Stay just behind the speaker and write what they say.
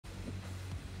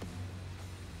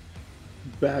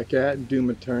Back at Doom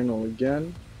Eternal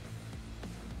again.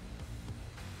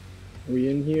 We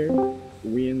in here,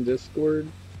 we in Discord,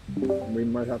 and we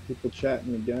might have people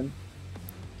chatting again.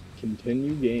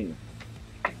 Continue game.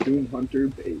 Doom Hunter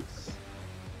base.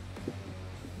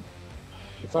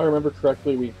 If I remember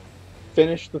correctly, we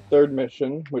finished the third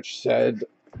mission, which said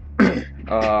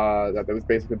that was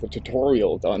basically the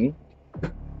tutorial done.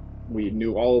 We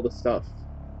knew all the stuff,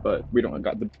 but we don't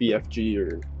got the BFG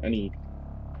or any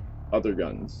other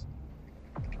guns.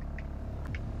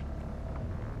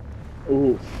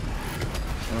 Ooh.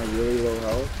 Am I really low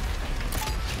health?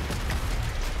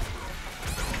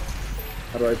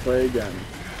 How do I play again?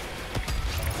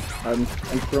 I'm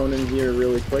thrown in here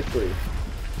really quickly.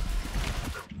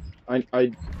 I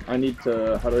need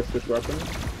to, how do I switch weapons?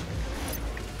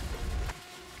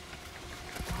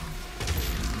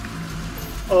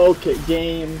 Okay,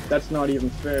 game, that's not even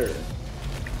fair.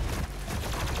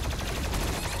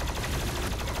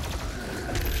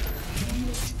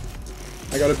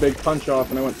 I got a big punch off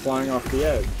and I went flying off the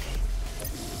edge.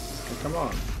 Oh, come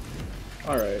on.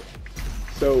 Alright.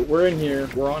 So we're in here,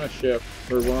 we're on a ship,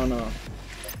 or we're on a...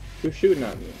 Who's shooting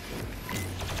at me?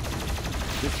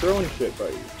 You're throwing shit,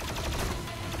 buddy.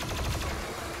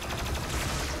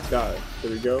 Got it.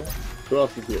 There we go. Who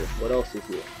else is here? What else is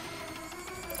here?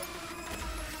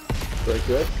 Break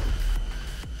this.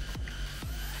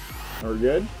 Are we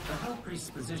good? The Hell Priest's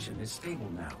position is stable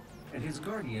now, and his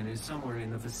guardian is somewhere in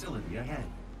the facility ahead.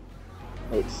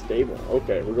 Oh, it's stable.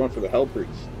 Okay, we're going for the Hell Priest.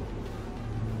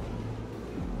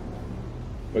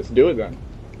 Let's do it then.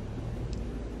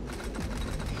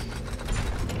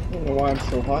 I don't know why I'm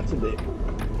so hot today.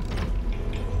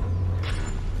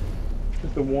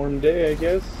 It's a warm day, I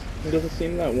guess. It doesn't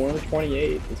seem that warm.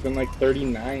 28. It's been like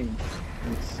 39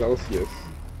 in Celsius.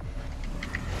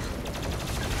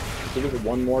 So there's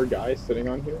one more guy sitting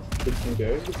on here just in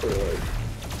case, or like...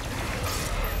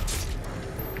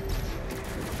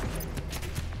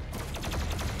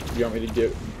 Do you want me to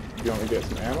get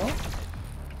some ammo?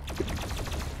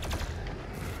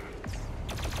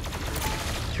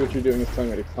 So what you're doing is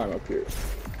telling me to climb up here.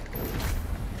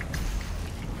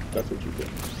 That's what you're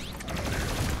doing.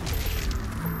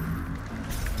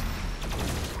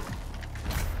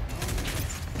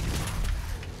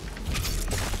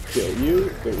 Kill you.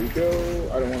 There we go.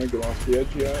 I don't want to go off the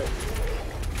edge yet.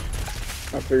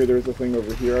 I figured there was a thing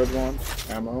over here I'd want.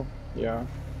 Ammo. Yeah.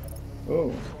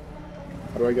 Oh.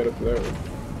 How do I get up there?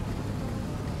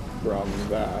 From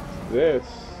that. This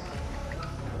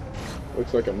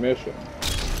looks like a mission.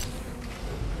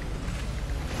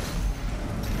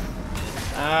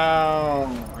 Ow!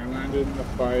 I landed in the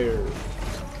fire.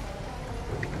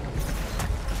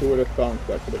 Who would have thunk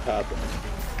that could have happened?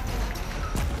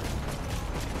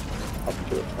 Up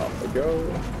to the top I go.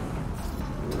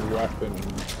 Weapon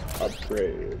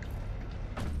upgrade.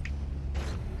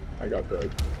 I got the...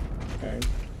 Okay.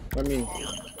 What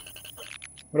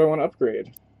do I want to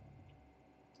upgrade?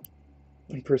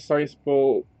 Precise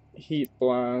bolt, heat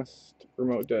blast,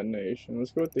 remote detonation.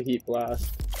 Let's go with the heat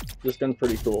blast. This gun's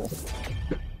pretty cool.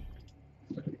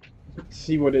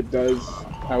 See what it does,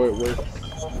 how it works.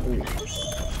 Ooh.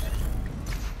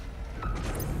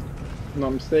 If I'm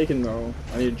not mistaken though,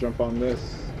 I need to jump on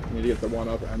this. I need to get the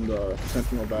 1-up and the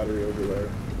sentinel battery over there.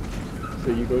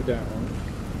 So you go down.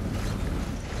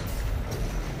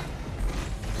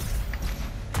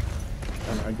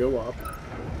 And I go up.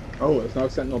 Oh, it's not a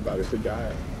sentinel battery, it's a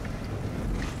guy.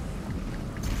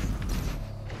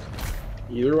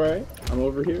 Either way, I'm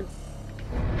over here.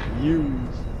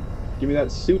 Use. Give me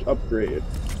that suit upgrade.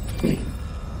 I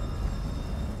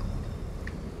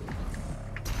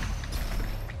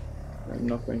have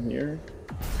nothing here.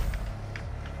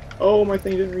 Oh, my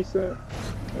thing didn't reset.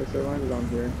 I guess I landed on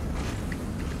here.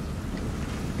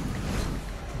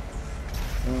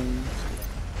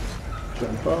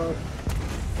 Jump up.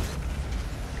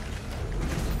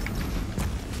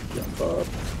 Jump up.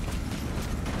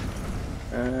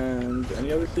 And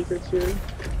any other secrets here?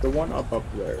 The 1-up up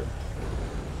there.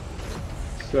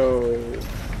 So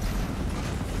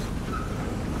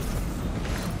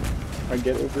I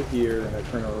get over here and I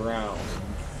turn around,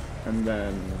 and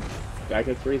then that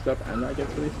gets raised up and that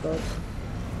gets raised up.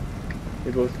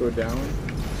 They both go down.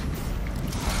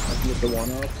 I can get the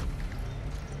 1-up.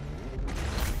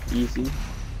 Easy.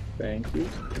 Thank you.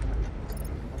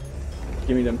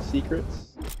 Give me them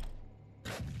secrets.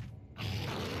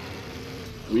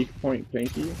 Weak point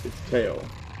pinky, it's tail.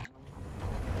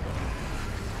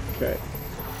 Okay.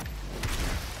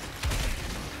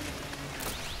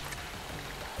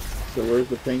 So where's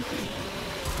the pinky?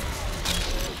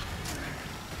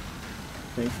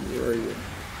 Pinky, where are you?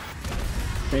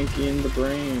 Pinky in the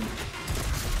brain.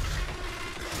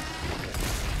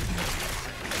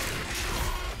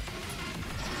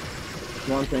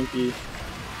 Come on, Pinky.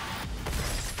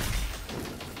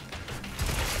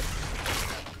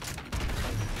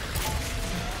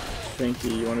 Pinky,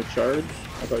 you want to charge?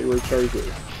 I thought you were a charger.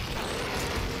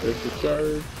 There's the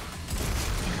charge.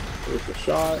 There's the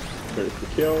shot. There's the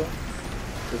kill.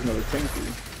 There's another Pinky.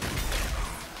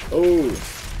 Oh!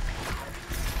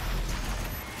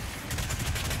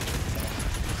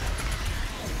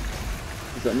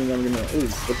 Does that mean I'm gonna... Ooh,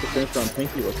 what's the finish on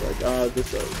Pinky look like?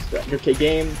 This does. Okay,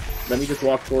 game. Let me just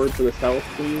walk forward for this health,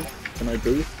 please. Can I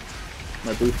boost?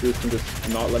 My boosters can just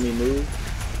not let me move.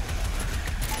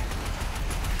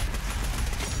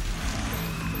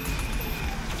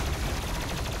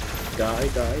 Die.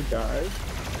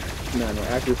 Man, my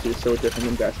accuracy is so different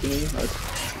than Destiny. I was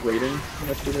rating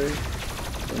yesterday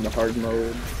in the hard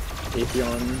mode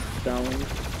Atheon challenge.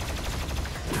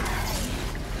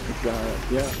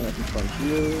 Yeah, and I can punch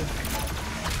you.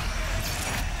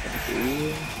 Punch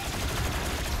you.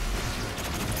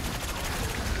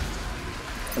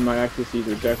 And my accuracies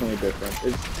are definitely different.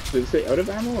 Did it say out of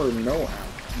ammo or no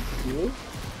ammo?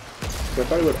 So I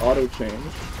thought it would auto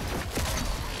change.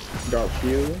 Got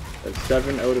you at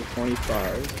 7 out of 25.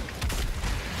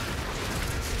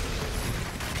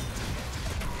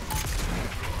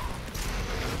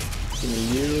 Give me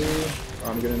you.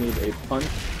 I'm gonna need a punch.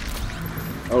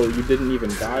 Oh, you didn't even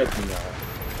die from that.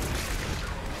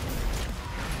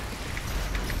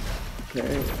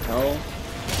 Okay,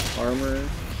 health, armor.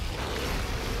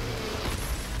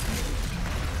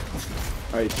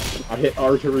 I hit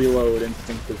R to reload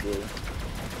instinctively.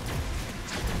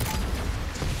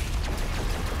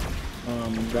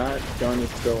 That gun is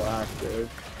still active.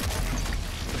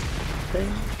 Okay.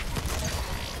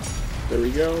 There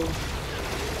we go.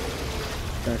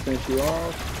 Can I finish you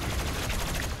off?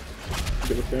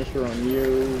 Get a finisher on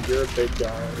you. You're a big guy.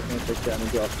 I'm gonna take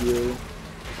damage off you.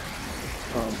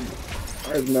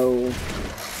 I have no...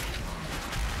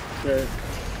 Okay.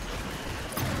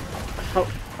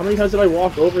 How many times did I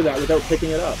walk over that without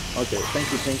picking it up? Okay,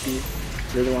 thank you, Pinky.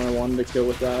 You're the one I wanted to kill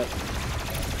with that.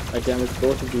 I damaged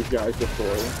both of these guys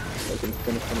before, so I can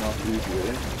finish them off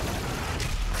easier.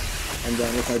 And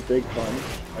then with my big punch,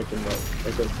 I can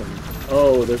get some...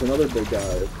 Oh, there's another big guy,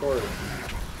 of course.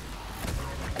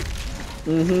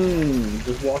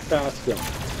 Just walk past him.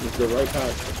 Just go right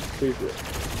past him. Please do.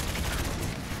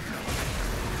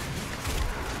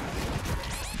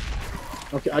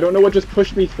 Okay, I don't know what just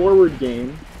pushed me forward,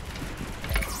 game.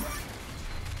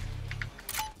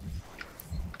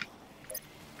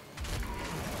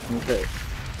 Okay.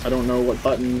 I don't know what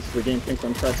buttons the game thinks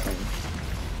I'm pressing.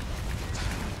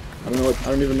 I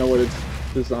don't even know what it's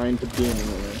designed to be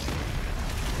anymore.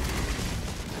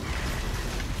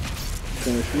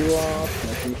 Finish you off. Can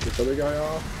I finish this other guy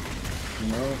off?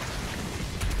 No.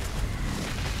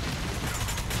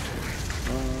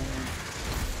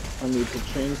 I need to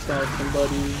chainsaw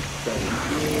somebody. Thank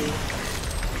you.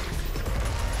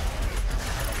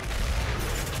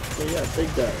 So yeah, big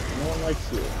guy. No one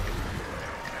likes you.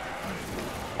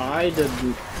 I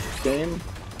didn't. Game.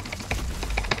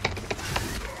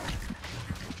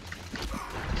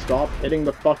 Stop hitting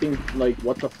the fucking, like,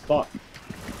 what the fuck?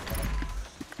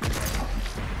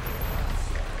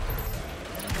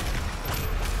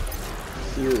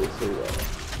 Seriously, though.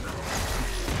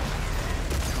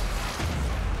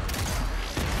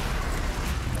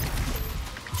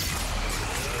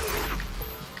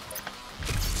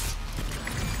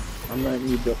 I might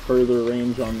need the further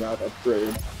range on that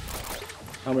upgrade.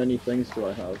 How many things do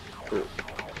I have? Two.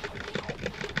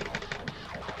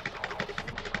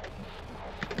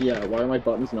 Yeah, why are my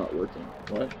buttons not working?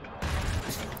 What?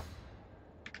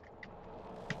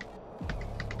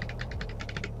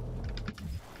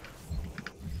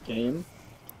 Game?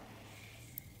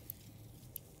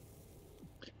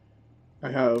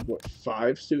 I have, what,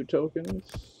 5 suit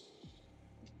tokens?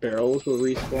 Barrels will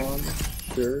respawn?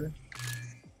 Sure.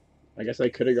 I guess I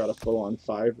could have got a full-on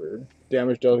 5-er.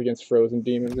 Damage dealt against frozen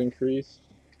demons increased.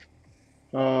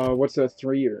 What's a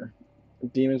 3-er?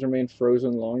 Demons remain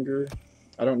frozen longer.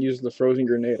 I don't use the frozen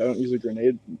grenade. I don't use a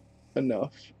grenade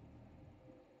enough.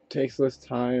 Takes less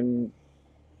time.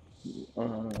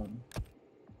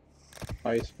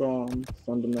 Ice bomb,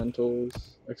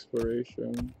 fundamentals,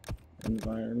 exploration,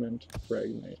 environment,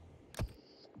 fragment.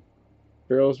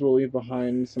 Barrels will leave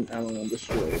behind some ammo when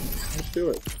destroyed. Let's do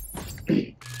it.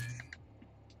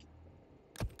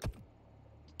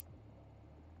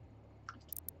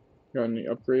 Got any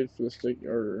upgrade for the stick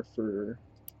or for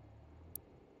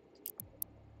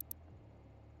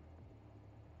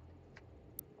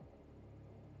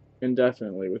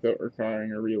indefinitely without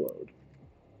requiring a reload?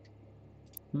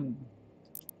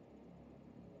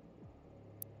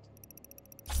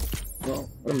 Well,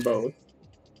 them both.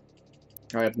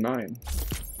 I have 9.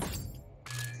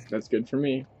 That's good for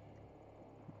me.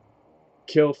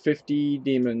 Kill 50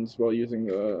 demons while using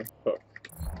the hook.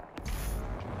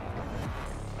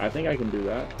 I think I can do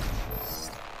that.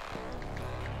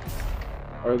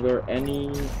 Are there any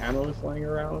ammos lying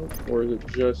around, or is it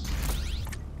just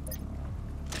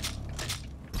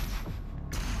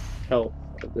health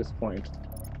at this point?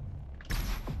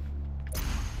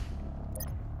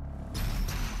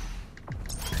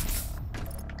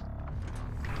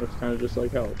 It's kind of just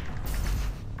like health.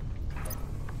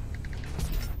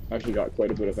 Actually got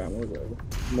quite a bit of ammo though.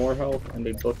 More health and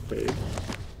a book page.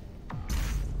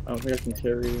 I don't think I can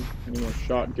carry any more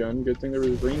shotgun. Good thing there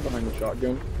was green behind the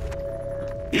shotgun.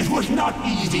 It was not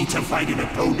easy to find an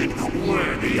opponent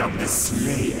worthy of the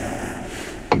Slayer,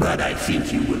 but I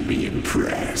think you will be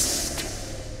impressed.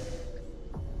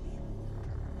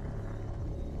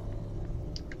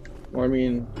 Well, I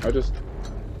mean, I just...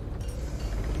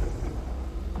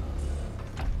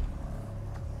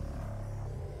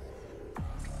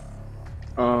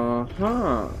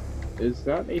 Is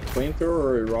that a flamethrower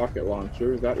or a rocket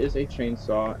launcher? That is a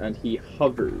chainsaw, and he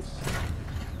hovers.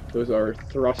 Those are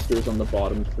thrusters on the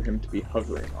bottom for him to be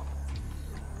hovering on.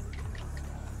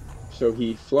 So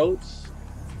he floats.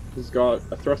 He's got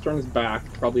a thruster on his back,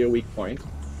 probably a weak point,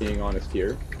 being honest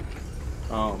here.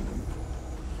 And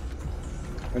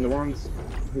the ones...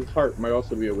 his heart might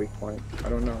also be a weak point. I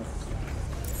don't know.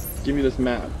 Give me this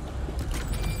map.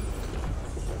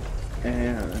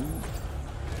 And...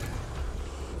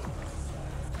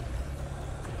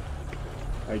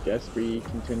 I guess we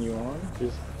continue on.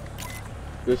 This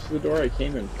is the door I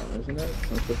came in from, isn't it?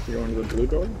 I'm supposed to go into the blue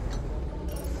door?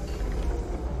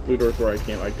 Blue door's where I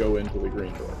came. I go into the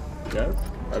green door. Yes?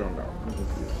 I don't know. I'm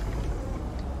confused.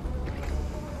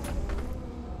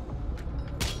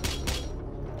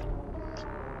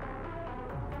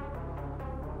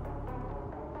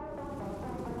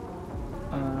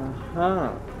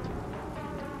 Uh-huh.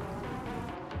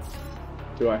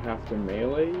 Do I have to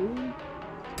melee you?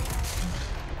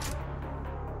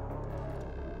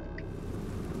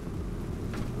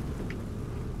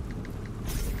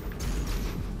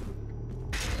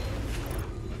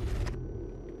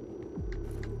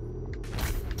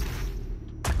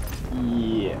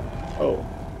 Yeah. Oh.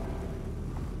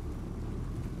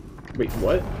 Wait,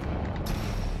 what?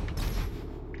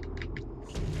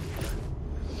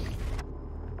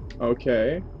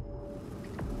 Okay.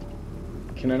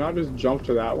 Can I not just jump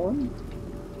to that one?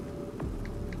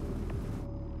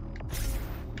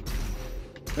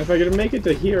 If I can make it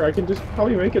to here, I can just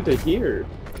probably make it to here.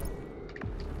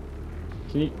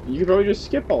 You could probably just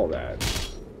skip all that.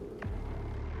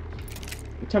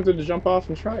 I'm tempted to jump off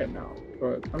and try it now,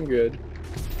 but I'm good.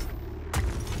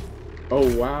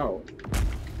 Oh, wow.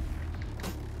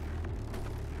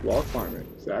 Wall climbing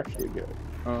is actually good.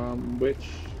 Which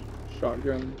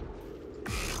shotgun?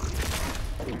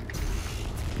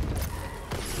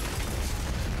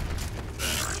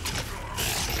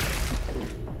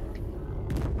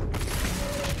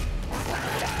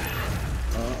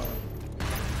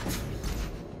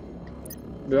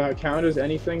 Does that count as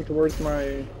anything towards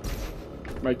my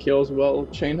kills while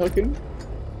chain hooking?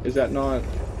 Is that not,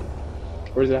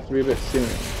 or does it have to be a bit sooner?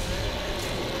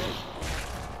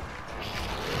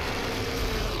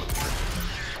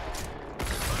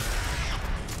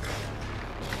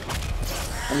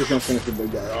 I'm just gonna finish the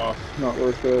big guy off. Not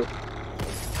worth it.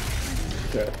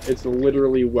 Okay, it's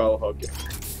literally well hooking.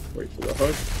 Wait for the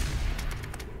hook.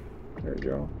 There we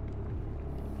go.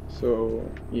 So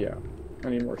yeah. I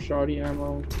need more shoddy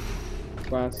ammo.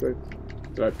 Classic.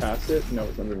 Did I pass it? No,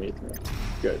 it's underneath me.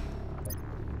 Good.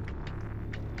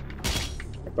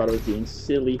 I thought I was being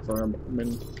silly for a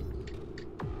moment.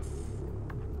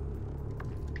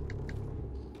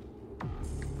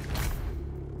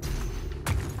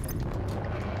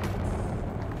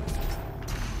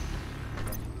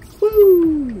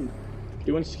 Woo!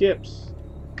 Doing skips.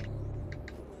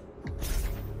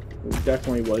 It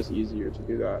definitely was easier to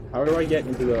do that. How do I get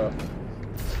into the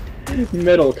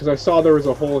middle? Because I saw there was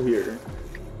a hole here.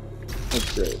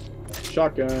 That's great.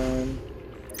 Shotgun.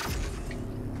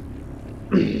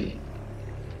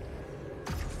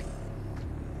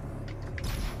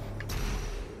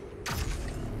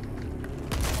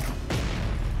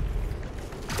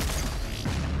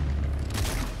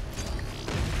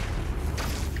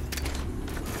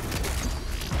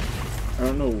 I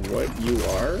don't know what you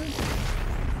are,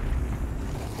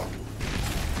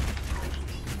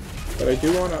 but I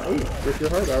do want to rip your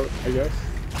heart out, I guess.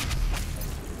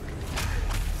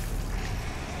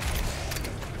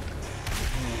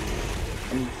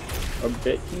 I'm a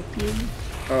bit confused.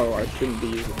 Oh, I shouldn't be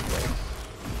using this.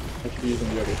 I should be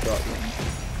using the other shotgun.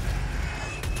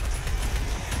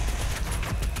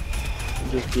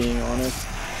 Just being honest.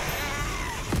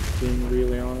 Being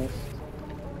really honest.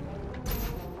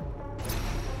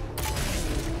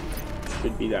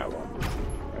 Should be that one.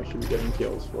 I should be getting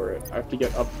kills for it. I have to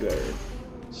get up there.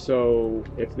 So,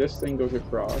 if this thing goes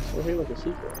across... Oh, hey, look, a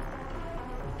secret.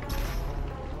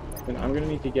 Then I'm gonna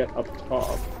need to get up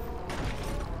top.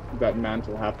 That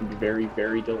mantle happened very,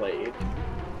 very delayed.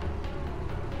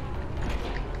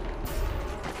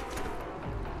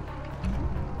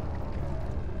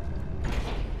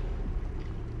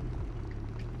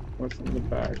 What's in the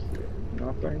back here?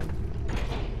 Nothing.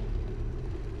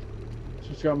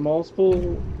 She's got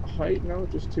multiple height now,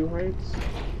 just 2 heights.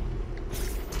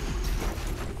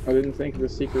 I didn't think the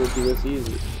secret would be this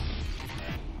easy.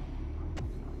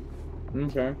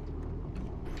 Okay.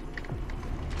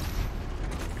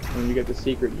 When you get the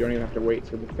secret, you don't even have to wait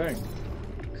for the thing.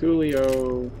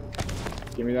 Coolio.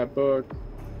 Give me that book.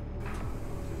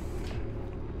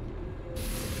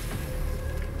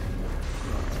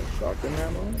 Shotgun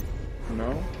ammo?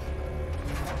 No.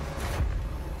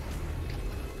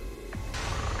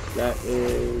 That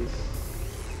is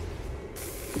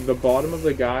the bottom of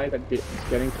the guy that's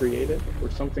getting created, or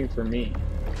something for me.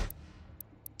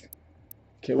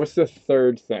 Okay, what's the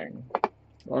third thing?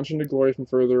 Launch into glory from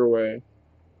further away.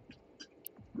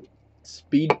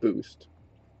 Speed boost.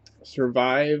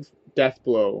 Survive death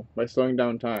blow by slowing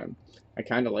down time. I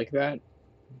kind of like that.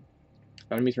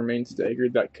 Enemies remain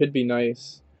staggered. That could be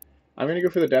nice. I'm gonna go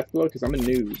for the death blow because I'm a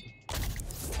noob.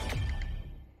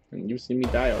 And you've seen me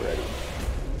die already.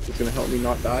 It's gonna help me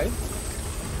not die.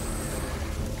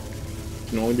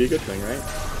 Can only be a good thing, right?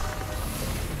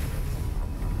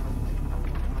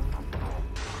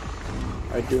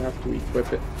 I do have to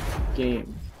equip it.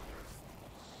 Game.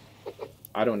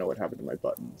 I don't know what happened to my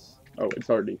buttons. Oh, it's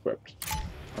already equipped.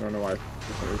 I don't know why.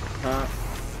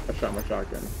 I shot my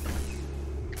shotgun.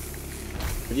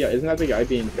 But yeah, isn't that the guy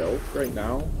being built right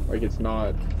now? Like, it's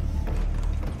not...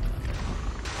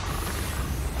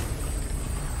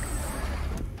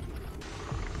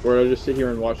 Or I'll just sit here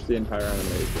and watch the entire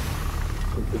animation.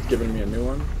 It's giving me a new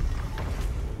one.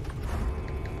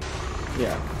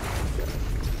 Yeah.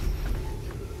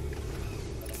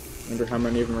 Wonder how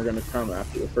many of them are going to come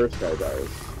after the first guy dies.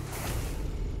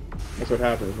 That's what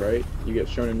happens, right? You get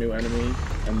shown a new enemy,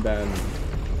 and then...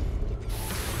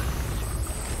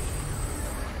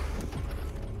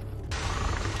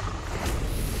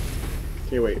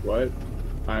 Okay, wait, what?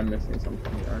 I'm missing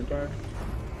something here, aren't I?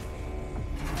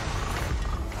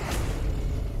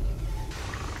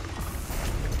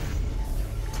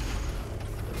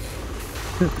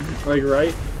 Like,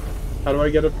 right? How do I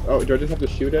get a... Oh, do I just have to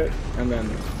shoot it? And then...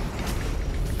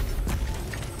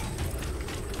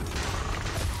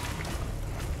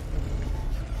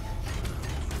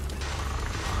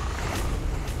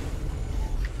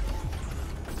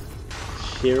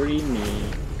 Cheery me.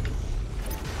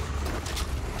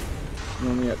 I'm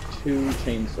only at 2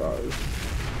 chainsaws.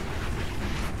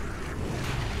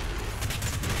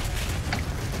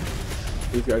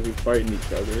 These guys are fighting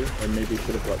each other, or maybe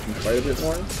should have let them fight a bit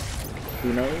more.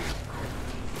 Who knows?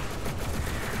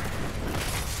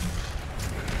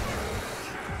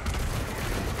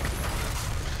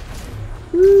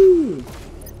 Woo!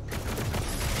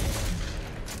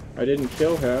 I didn't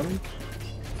kill him.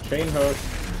 Chain hook.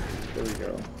 There we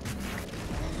go.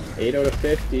 8 out of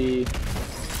 50.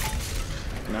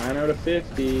 9 out of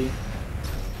 50.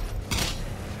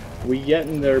 We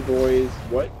getting there, boys.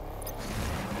 What?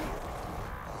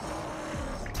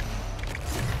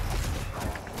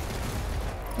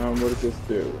 What does this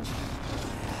do?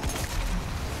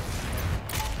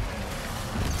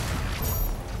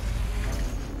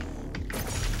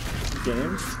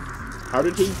 Game? How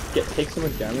did he take so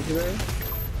much damage there?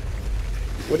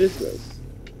 What is this?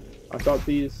 I thought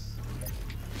these...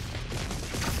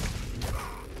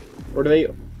 Or do they...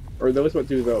 Or are those what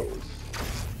do those?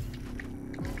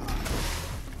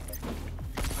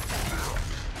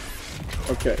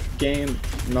 Okay, game,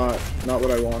 not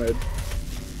what I wanted.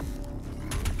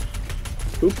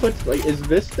 Who puts, like, is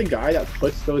this the guy that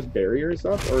puts those barriers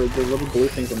up, or the little blue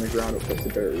things on the ground that puts the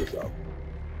barriers up?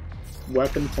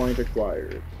 Weapon point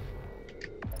acquired.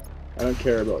 I don't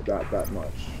care about that much.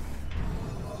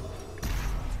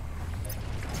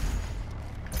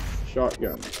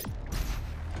 Shotguns.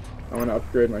 I want to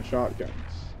upgrade my shotguns.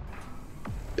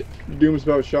 Doom's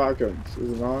about shotguns,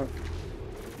 is it not?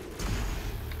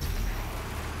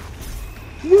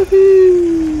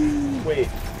 Woohoo! Wait.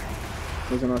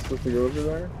 Was I not supposed to go over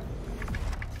there?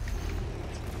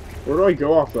 Where do I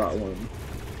go off that one?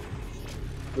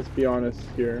 let's be honest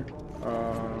here.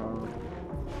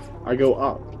 I go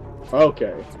up.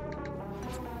 Okay.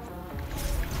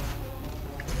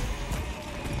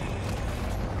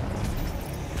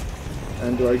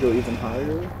 And do I go even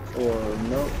higher? Or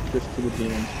no, just to the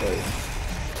demon's place?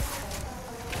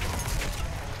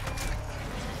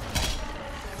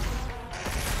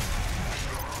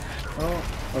 Oh,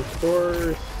 of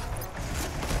course.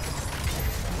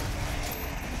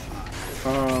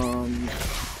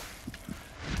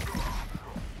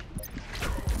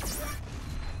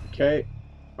 Okay.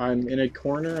 I'm in a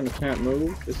corner and I can't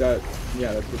move. Is that...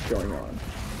 yeah, that's what's going on.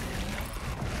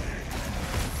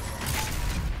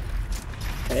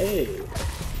 Hey!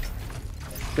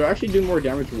 Do I actually do more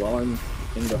damage while I'm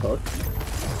in the hook?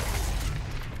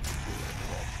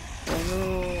 Oh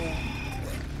no!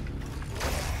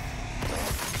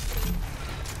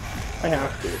 I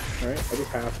have to, right? I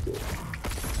just have to.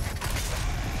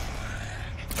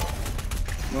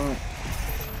 No.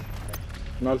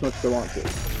 Not as much as I want to.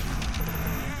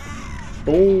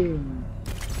 Boom!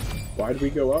 Why did we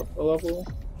go up a level?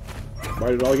 Why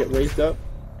did it all get raised up?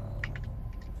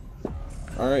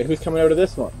 Alright, who's coming out of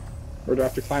this one? Or do I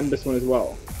have to climb this one as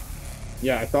well?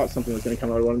 Yeah, I thought something was going to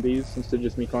come out of one of these instead of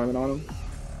just me climbing on them.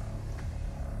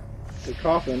 The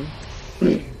coffin.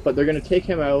 But they're going to take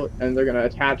him out and they're going to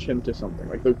attach him to something.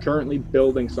 Like, they're currently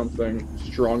building something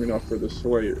strong enough for the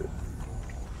Slayer.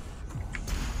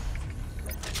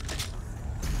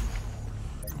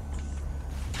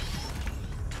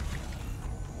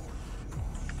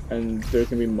 And there's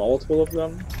going to be multiple of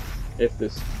them, if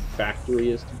this factory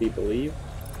is to be believed.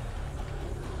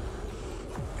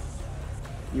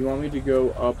 You want me to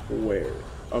go up where?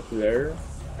 Up there?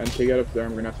 And to get up there,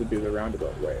 I'm going to have to do the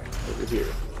roundabout way, over here.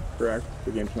 Correct?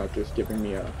 The game's not just giving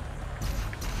me a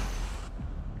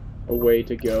way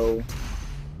to go.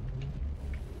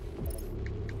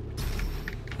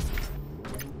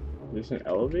 Is this an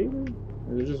elevator?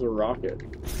 Or is this just a rocket?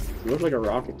 It looks like a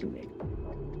rocket to me.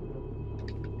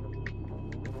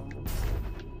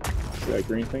 See that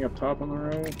green thing up top on the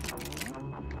right?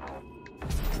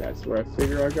 That's where I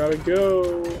figure I gotta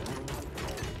go.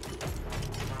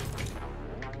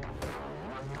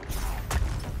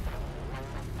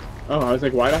 Oh, I was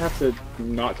like, why'd I have to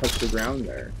not touch the ground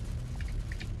there?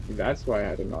 That's why I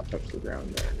had to not touch the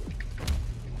ground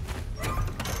there.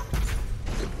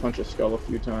 Punch a skull a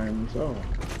few times. Oh.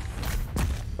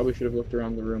 Probably should have looked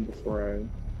around the room before I...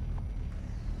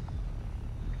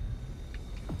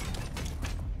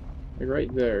 like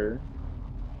right there.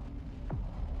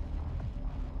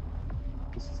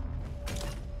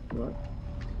 What?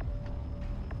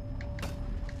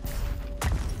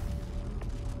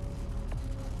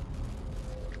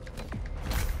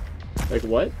 Like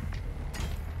what?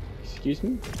 Excuse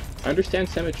me? I understand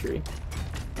symmetry.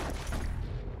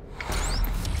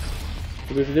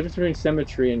 But there's a difference between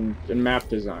symmetry and map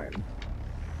design.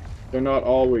 They're not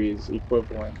always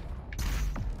equivalent.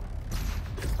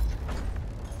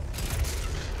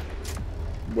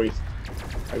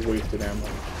 I wasted ammo.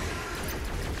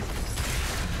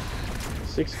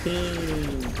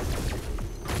 16.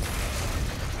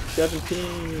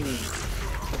 17.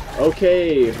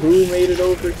 Okay, who made it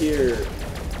over here?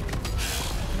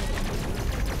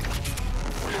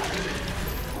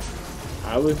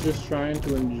 I was just trying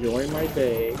to enjoy my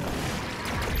day.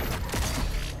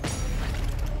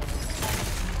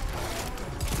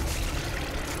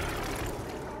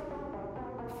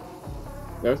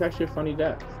 That was actually a funny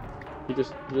death. He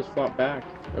just fought back.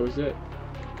 That was it.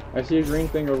 I see a green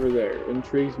thing over there. It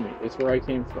intrigues me. It's where I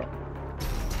came from.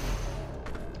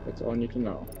 That's all I need to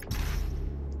know.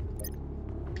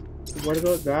 What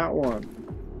about that one?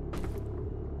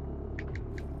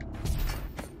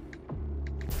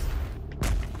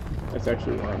 That's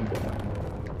actually where I'm going.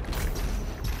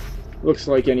 Looks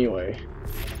like anyway.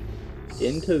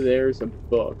 Into there's a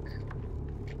book.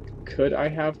 Could I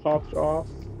have hopped off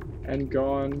and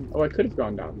gone... oh, I could have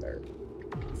gone down there.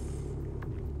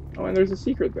 Oh, and there's a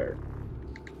secret there.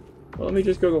 Well, let me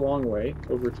just go the long way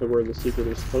over to where the secret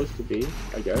is supposed to be,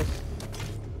 I guess.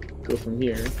 Go from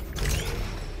here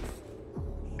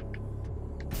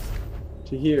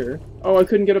to here. Oh, I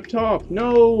couldn't get up top.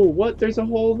 No! What? There's a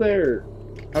hole there.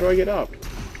 How do I get up?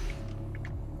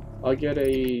 I'll get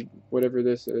a... whatever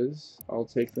this is. I'll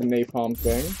take the napalm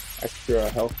thing. Extra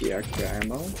healthy, extra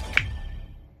ammo.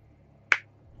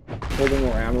 Holding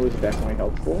more ammo is definitely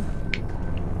helpful.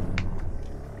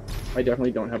 I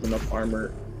definitely don't have enough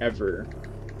armor ever.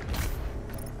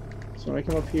 So when I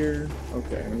come up here,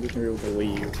 okay, I'm just gonna be able to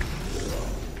leave.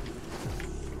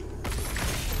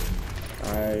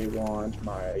 I want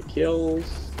my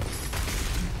kills.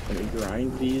 Let me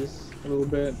grind these a little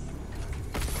bit.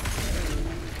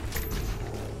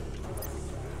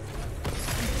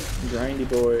 grindy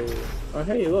boy. Oh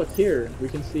hey, look here. We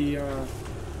can see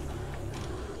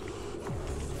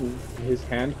his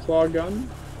hand claw gun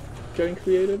getting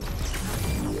created.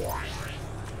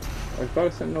 I thought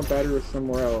a sentinel battery was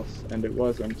somewhere else, and it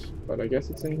wasn't, but I guess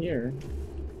it's in here.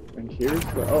 And here's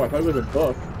the... oh, I thought it was a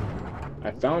book.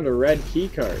 I found a red key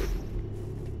card.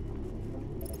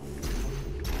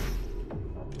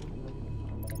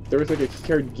 There was like a key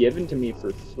card given to me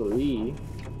for free.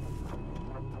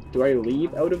 Do I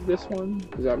leave out of this one?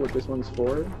 Is that what this one's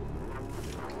for?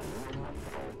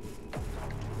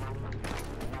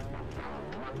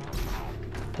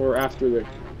 Or after the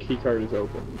key card is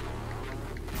opened?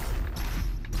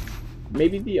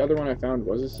 Maybe the other one I found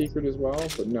was a secret as well,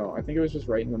 but no, I think it was just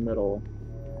right in the middle.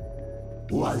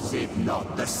 Was it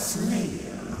not the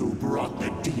Slayer who brought the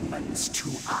demons to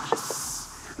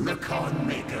us? The Con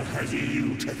Maker has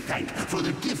you to thank for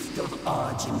the gift of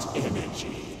Argent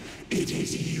energy. It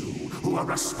is you who are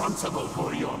responsible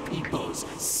for your people's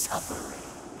suffering.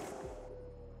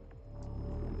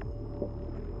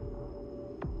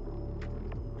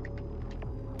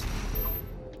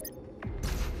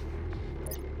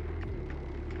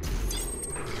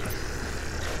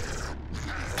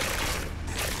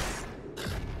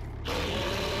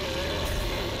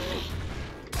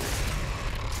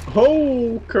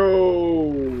 Hoko!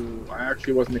 I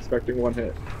actually wasn't expecting one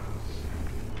hit.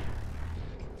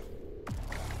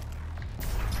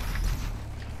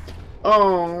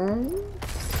 Oh,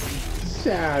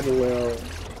 sad Will.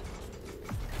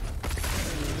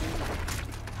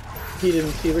 He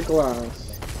didn't see the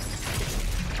glass.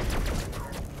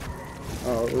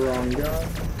 Oh, wrong gun.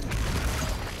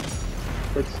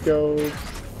 Quick scope.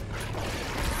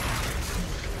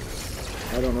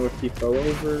 I don't know if he fell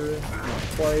over. Not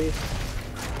quite.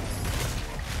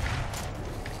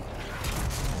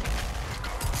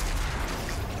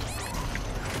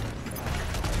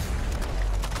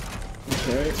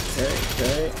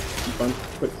 Okay.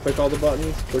 Click all the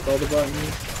buttons. Click all the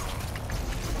buttons.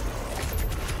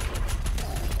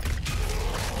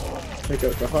 Pick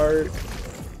out the heart.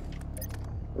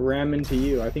 Ram into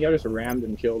you. I think I just rammed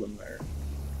and killed him there.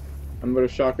 I'm out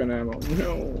of shotgun ammo.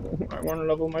 No, I want to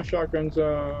level my shotguns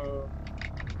up.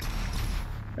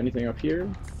 Anything up here?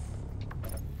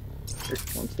 Here's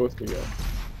where I'm supposed to go.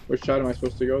 Which side am I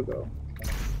supposed to go though?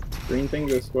 Green thing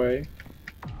this way.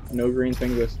 No green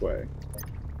thing this way.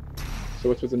 So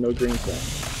what's with the no green thing?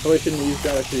 Probably shouldn't use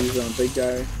that. I should use big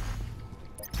guy.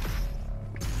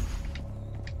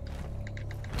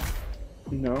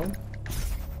 No.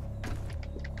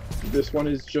 This one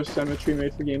is just symmetry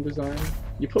made for game design.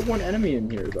 You put one enemy in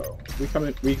here though. We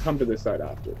come to this side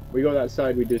after. We go that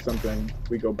side, we do something,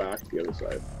 we go back to the other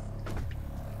side.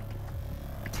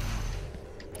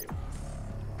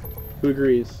 Who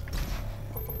agrees?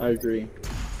 I agree.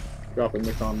 Drop in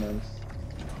the comments.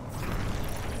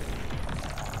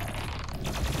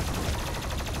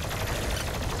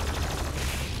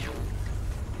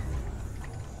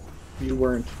 You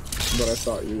weren't what I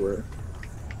thought you were.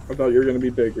 I thought you were gonna be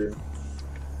bigger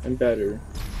and better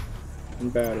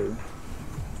and badder.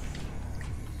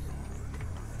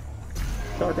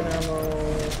 Shotgun ammo.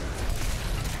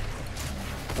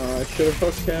 I should have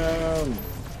hooked him.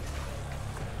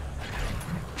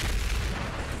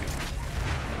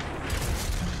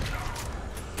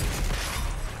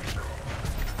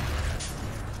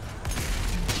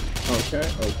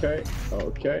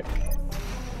 Okay.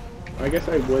 I guess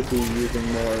I would be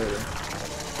using more,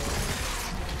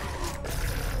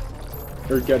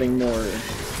 or getting more.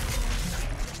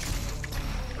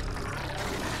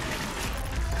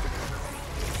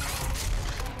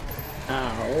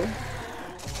 Ow.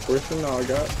 Where's the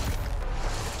Naga?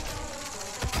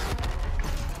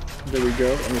 There we go.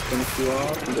 Let me finish you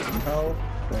off and get some health.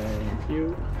 Thank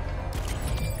you.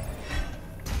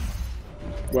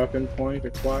 Weapon point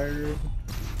acquired.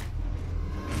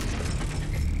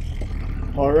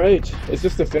 Alright, is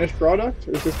this the finished product?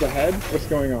 Or is this the head? What's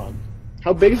going on?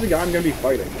 How big is the guy I'm going to be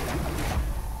fighting?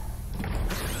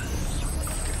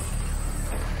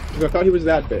 Because I thought he was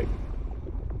that big.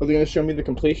 Was he going to show me the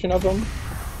completion of him?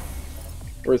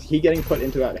 Or is he getting put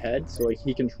into that head, so like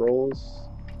he controls...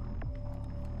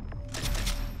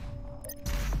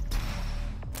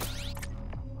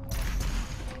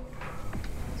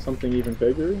 something even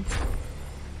bigger?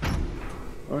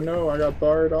 Oh no, I got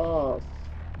barred off.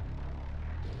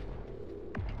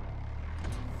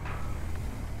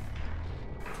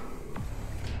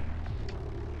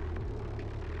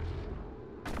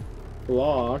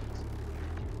 Locked.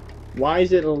 Why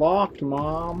is it locked,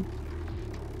 Mom?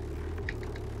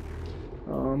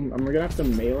 Am I gonna have to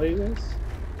melee this?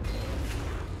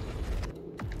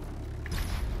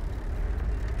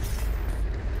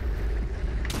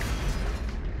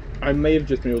 I may have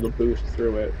just been able to boost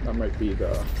through it. That might be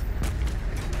the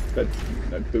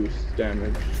that boost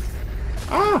damage.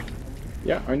 Ah!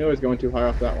 Yeah, I knew I was going too high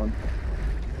off that one.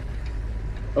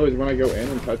 Oh, is when I go in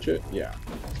and touch it? Yeah,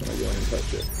 it's when I go in and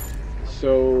touch it.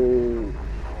 So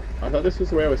I thought this was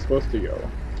the way I was supposed to go.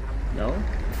 No?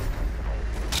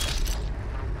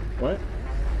 What?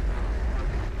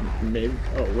 Maybe.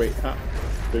 Oh wait, ha.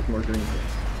 There's more green here.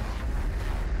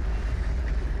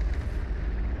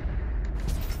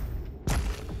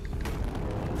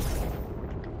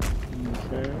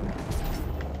 Okay.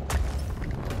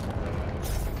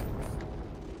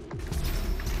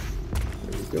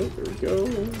 There we go.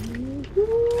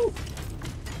 Woo!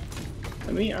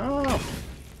 Let me off!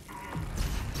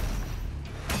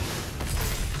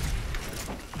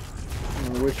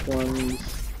 Which ones?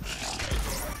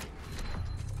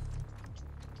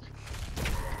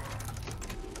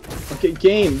 Okay,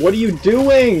 game, what are you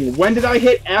doing? When did I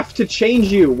hit F to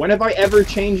change you? When have I ever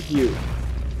changed you?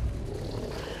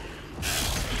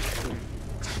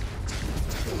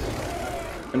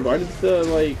 And why did the,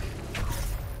 like...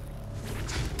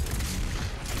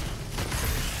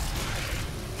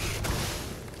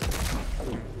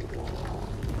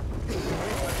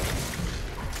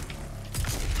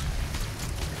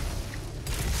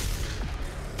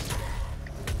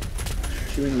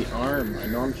 Shooting the arm. I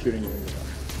know I'm shooting you in the arm.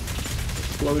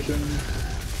 Explosion.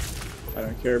 I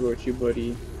don't care about you,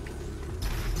 buddy.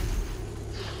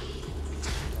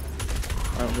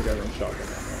 I don't think I run shotgun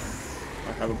that one.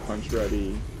 I have a punch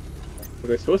ready.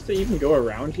 Was I supposed to even go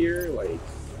around here? Like,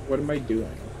 what am I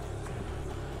doing?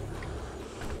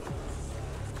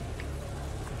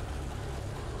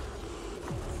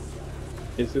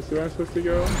 Is this where I'm supposed to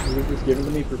go? Is this just given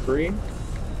to me for free?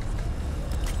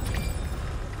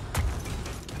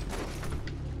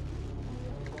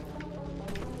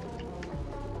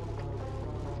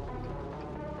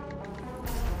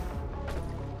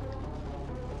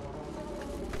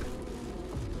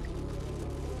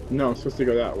 No, I'm supposed to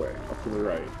go that way, up to the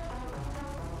right.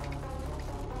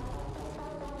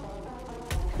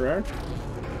 Correct?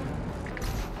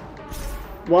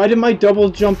 Why did my double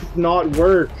jump not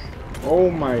work?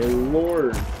 Oh my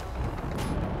lord.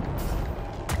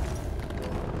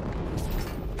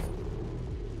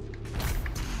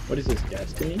 What is this,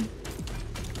 Destiny?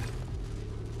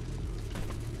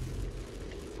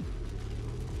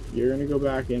 You're gonna go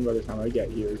back in by the time I get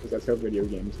here, because that's how video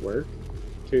games work.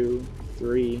 2,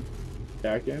 3,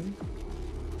 back in.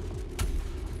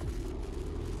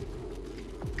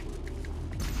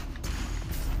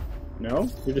 No?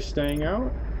 You're just staying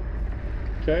out?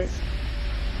 Okay.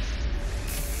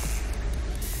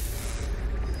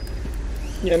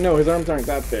 Yeah, no, his arms aren't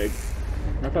that big.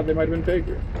 I thought they might have been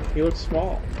bigger. He looks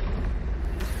small.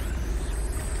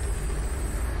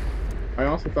 I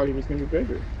also thought he was going to be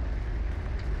bigger.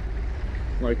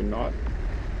 Like, not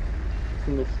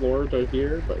from the floor to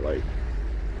here, but like,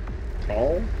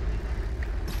 tall?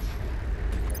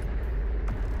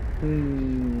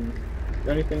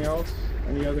 Anything else?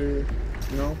 Any other?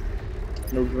 No?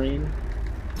 No green?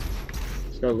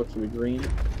 Just gotta look for the green.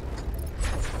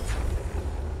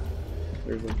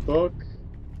 There's a book.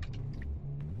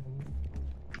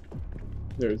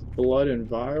 There's blood and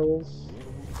vials.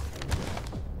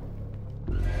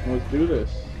 Let's do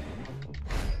this.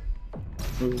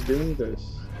 Let's do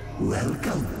this.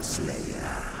 Welcome,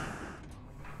 Slayer.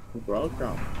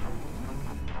 Welcome.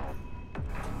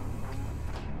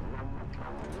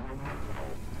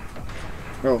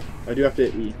 Oh, I do have to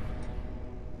hit E.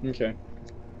 Okay.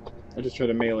 I just tried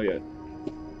to melee it.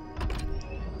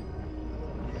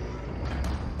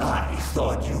 I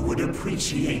thought you would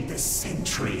appreciate the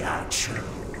sentry I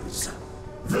chose.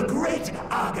 The great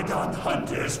Agaddon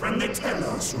hunters from the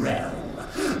Telos realm,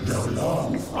 though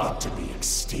long thought to be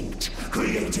extinct,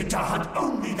 created to hunt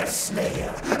only the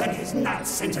Slayer and his Night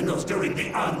Sentinels during the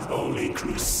Unholy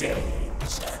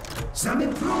Crusades. Some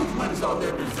improvements on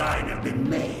their design have been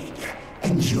made.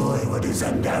 Enjoy what is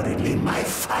undoubtedly my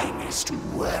finest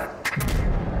work.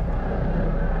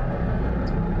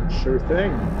 Sure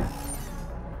thing.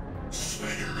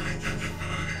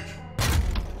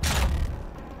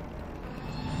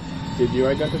 Did you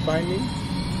identify me?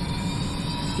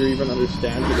 Do you even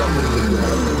understand the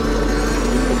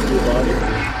your body?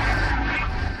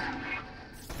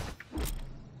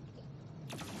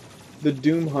 The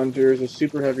Doom Hunter is a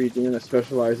super heavy demon that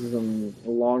specializes in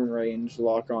long-range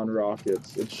lock-on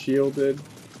rockets. It's shielded,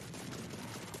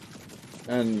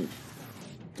 and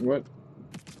what?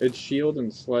 Its shield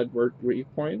and sled work weak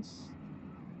points.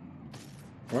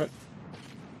 What?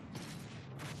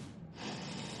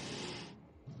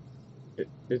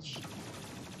 It's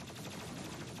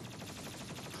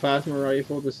Plasma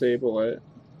rifle, disable it.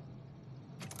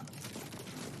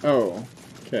 Oh,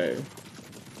 okay.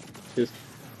 His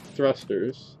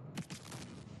thrusters.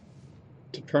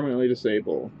 To permanently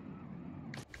disable.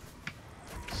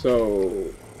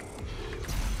 So...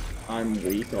 I'm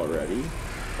weak already.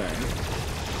 Thanks.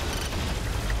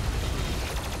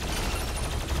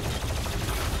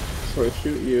 So I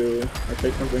shoot you, I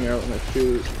take something out and I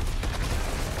shoot.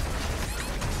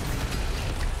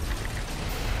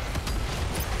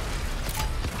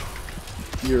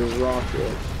 Your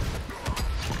rocket.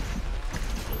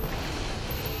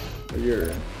 Or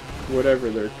your... whatever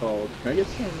they're called. Can I get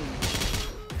some...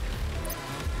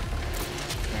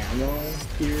 ammo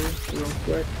here real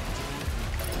quick?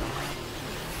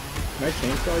 Can I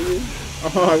chainsaw you?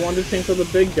 Oh, I wanted to chainsaw the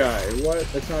big guy. What?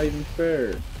 That's not even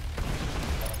fair.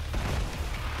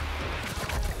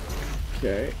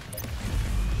 Okay.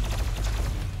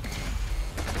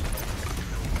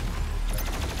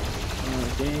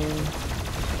 Game.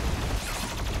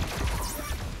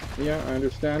 Yeah, I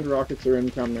understand rockets are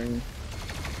incoming.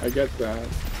 I get that.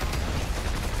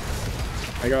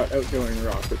 I got outgoing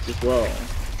rockets as well.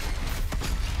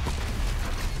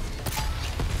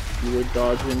 You would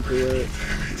dodge into it.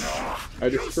 I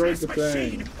destroyed the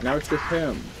thing. Now it's just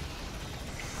him.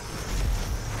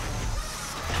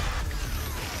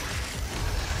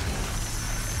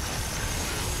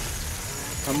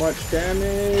 How much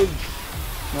damage?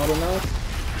 Not enough?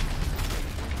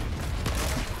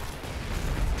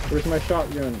 Where's my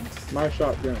shotgun? My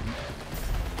shotgun.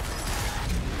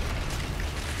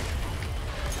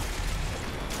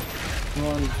 Come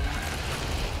on.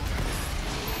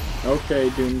 Okay,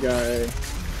 Doom guy.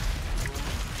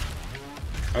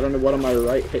 I don't know what on my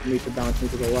right hit me to bounce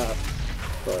into the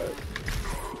left, but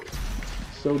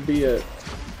so be it.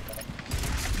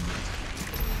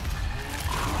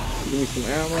 Give me some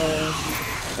ammo.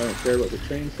 I don't care about the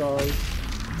chainsaws.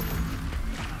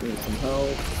 Give me some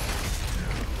help.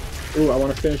 Ooh, I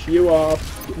want to finish you off.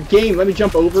 Game, let me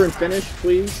jump over and finish,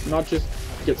 please. Not just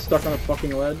get stuck on a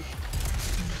fucking ledge.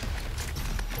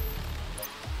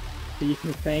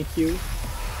 Ethan, thank you.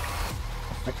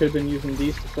 I could have been using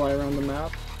these to fly around the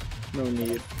map. No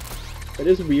need. It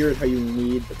is weird how you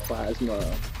need the plasma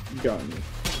gun.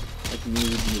 Like,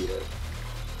 need it.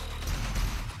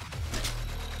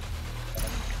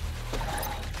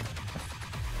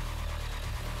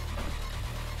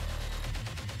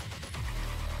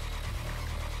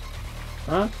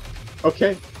 Huh?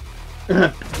 Okay.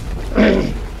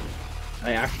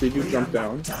 I actually do jump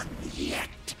down.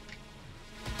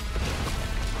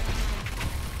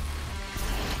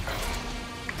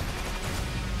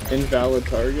 Invalid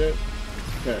target?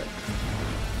 Okay.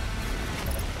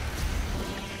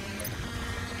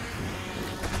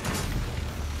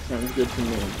 Sounds good to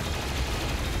me.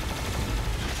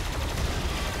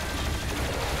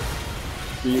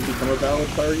 Do you become a valid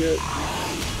target?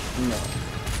 No.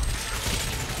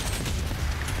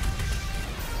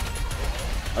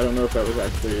 I don't know if that was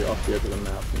actually off the edge of the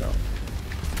map, no.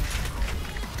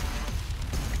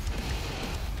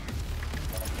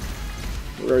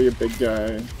 Where are you, big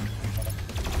guy?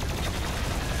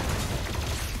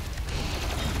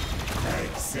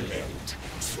 Excellent.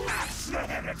 Smash the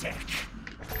heretic.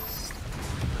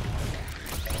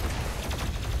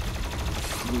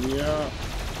 Yeah,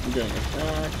 I'm getting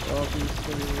attacked,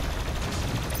 obviously.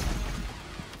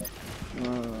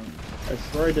 I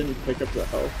swear I didn't pick up the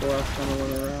health the last time I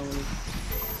went around.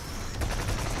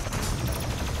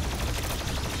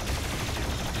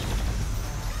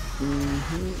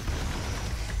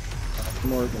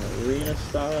 More of an arena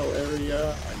style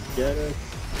area, I get it.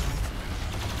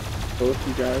 Both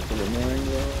you guys are annoying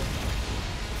though.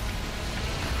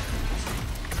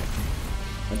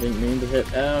 I didn't mean to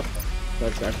hit F.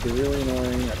 That's actually really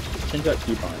annoying. I should just change that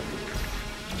keybind.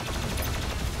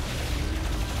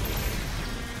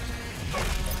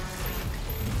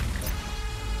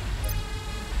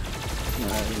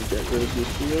 Get rid of your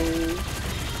shield.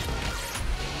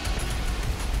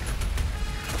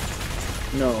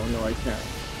 No, I can't.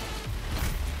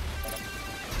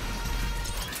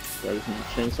 So I just need to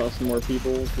chainsaw some more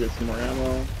people to get some more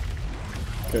ammo.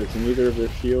 Because neither of their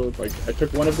shields, like, I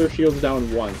took one of their shields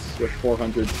down once with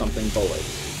 400 something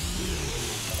bullets.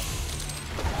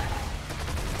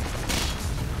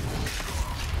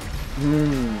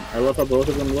 I love how both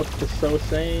of them look the so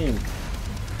same.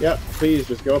 Yep, please,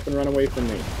 just go up and run away from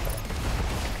me.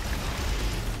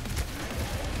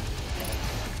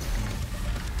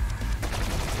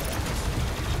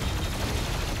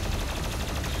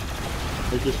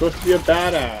 Like, you're supposed to be a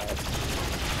badass.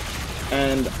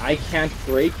 And I can't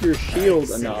break your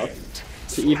shield enough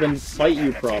to even fight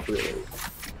you properly.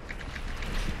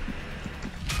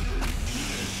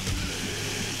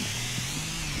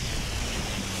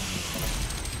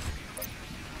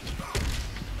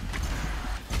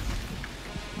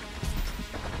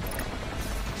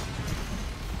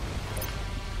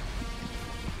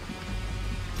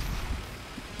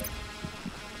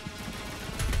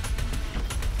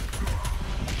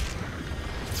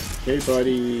 Okay,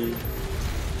 buddy.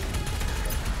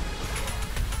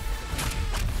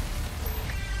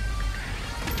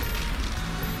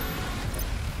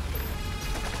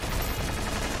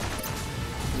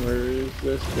 Where is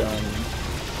this gun?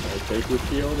 I take your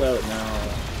shield out now.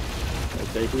 I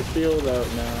take your shield out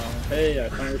now. Hey, I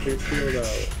finally took your shield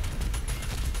out.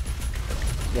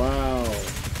 Wow.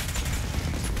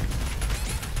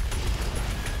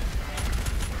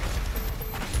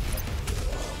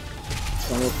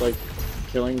 It's almost like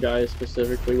killing guys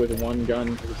specifically with one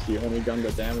gun because it's the only gun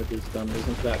that damages them.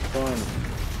 Isn't that fun?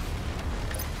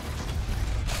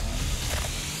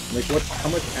 Like, how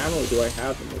much ammo do I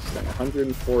have in this thing?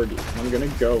 140. I'm gonna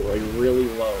go, like, really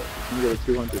low. I'm gonna go to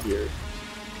 200 here.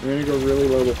 I'm gonna go really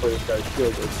low before this guy's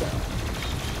shield goes down.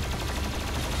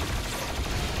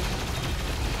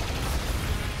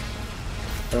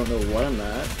 I don't know what I'm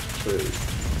at for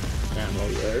ammo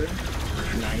there.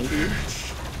 90.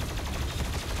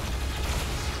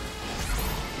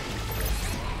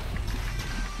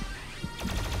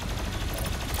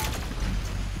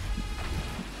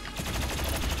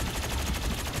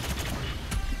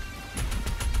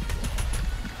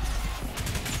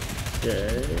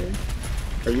 Okay.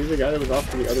 Are you the guy that was off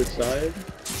to the other side?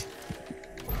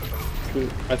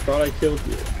 I thought I killed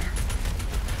you.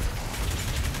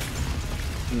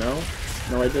 No?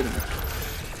 No, I didn't.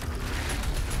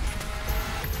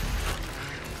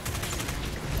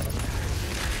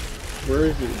 Where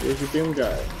is he? Where's the Doom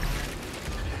guy?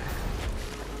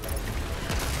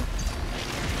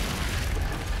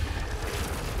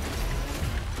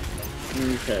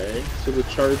 Okay, so the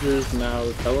Chargers now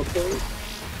teleport?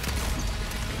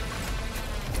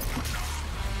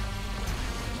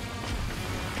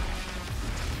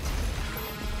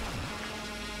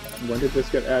 When did this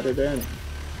get added in?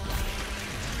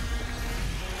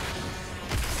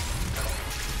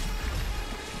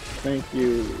 Thank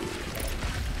you.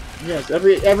 Yes,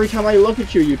 every time I look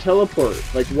at you, you teleport.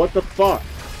 Like, what the fuck?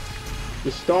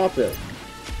 Just stop it.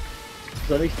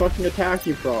 Let me fucking attack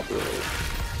you properly.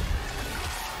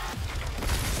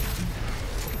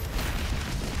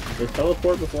 They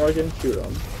teleport before I can shoot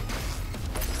them.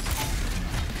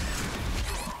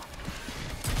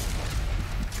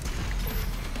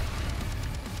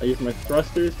 I use my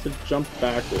thrusters to jump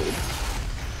backwards.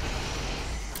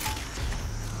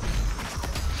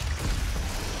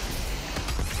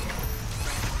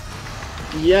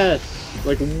 Yes!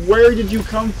 Like, where did you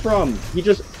come from? He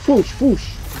just whoosh,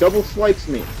 whoosh, double swipes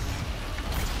me.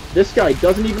 This guy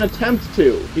doesn't even attempt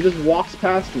to. He just walks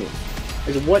past me.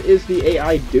 Like, what is the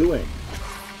AI doing?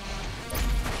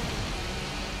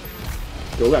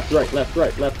 Go left, right, left,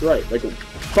 right, left, right. Like,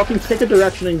 fucking pick a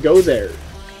direction and go there.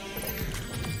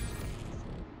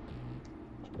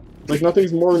 Like,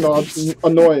 nothing's more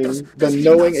annoying than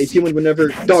knowing a human would never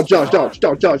dodge, dodge, dodge,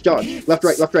 dodge, dodge, dodge, left,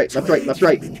 right, left, right, left, right, left,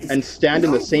 right, and stand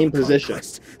in the same position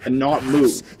and not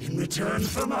move. In return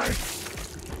for my...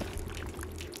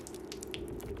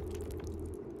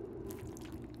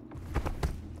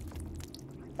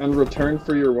 And return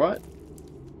for your what?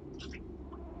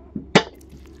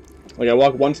 Like, I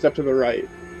walk one step to the right,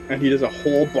 and he does a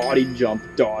whole body jump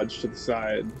dodge to the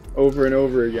side, over and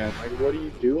over again. Like, what are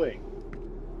you doing?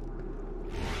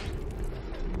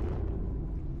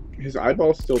 His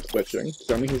eyeball's still twitching. Does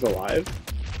that mean he's alive?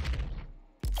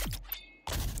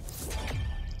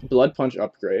 Blood Punch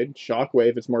upgrade.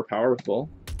 Shockwave is more powerful.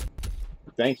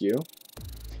 Thank you.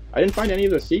 I didn't find any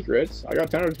of the secrets. I got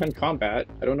 10 out of 10 combat.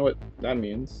 I don't know what that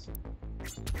means.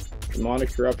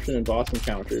 Demonic corruption and boss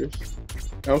encounters.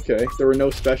 Okay, there were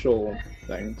no special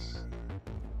things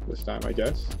this time, I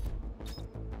guess.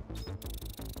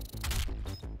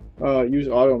 Use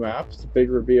auto maps.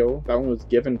 Big reveal. That one was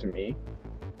given to me.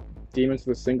 Demons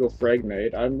with a single frag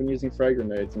grenade. I haven't been using frag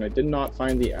grenades, and I did not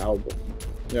find the album.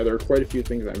 Yeah, there were quite a few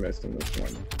things I missed in this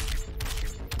one.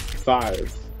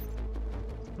 5.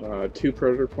 2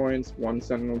 predator points, 1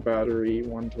 sentinel battery,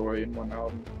 1 toy, and 1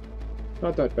 album.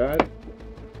 Not that bad.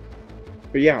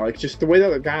 But yeah, like, just the way that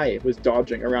the guy was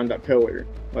dodging around that pillar.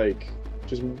 Like,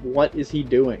 just what is he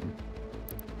doing?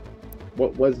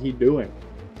 What was he doing?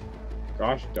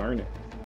 Gosh darn it.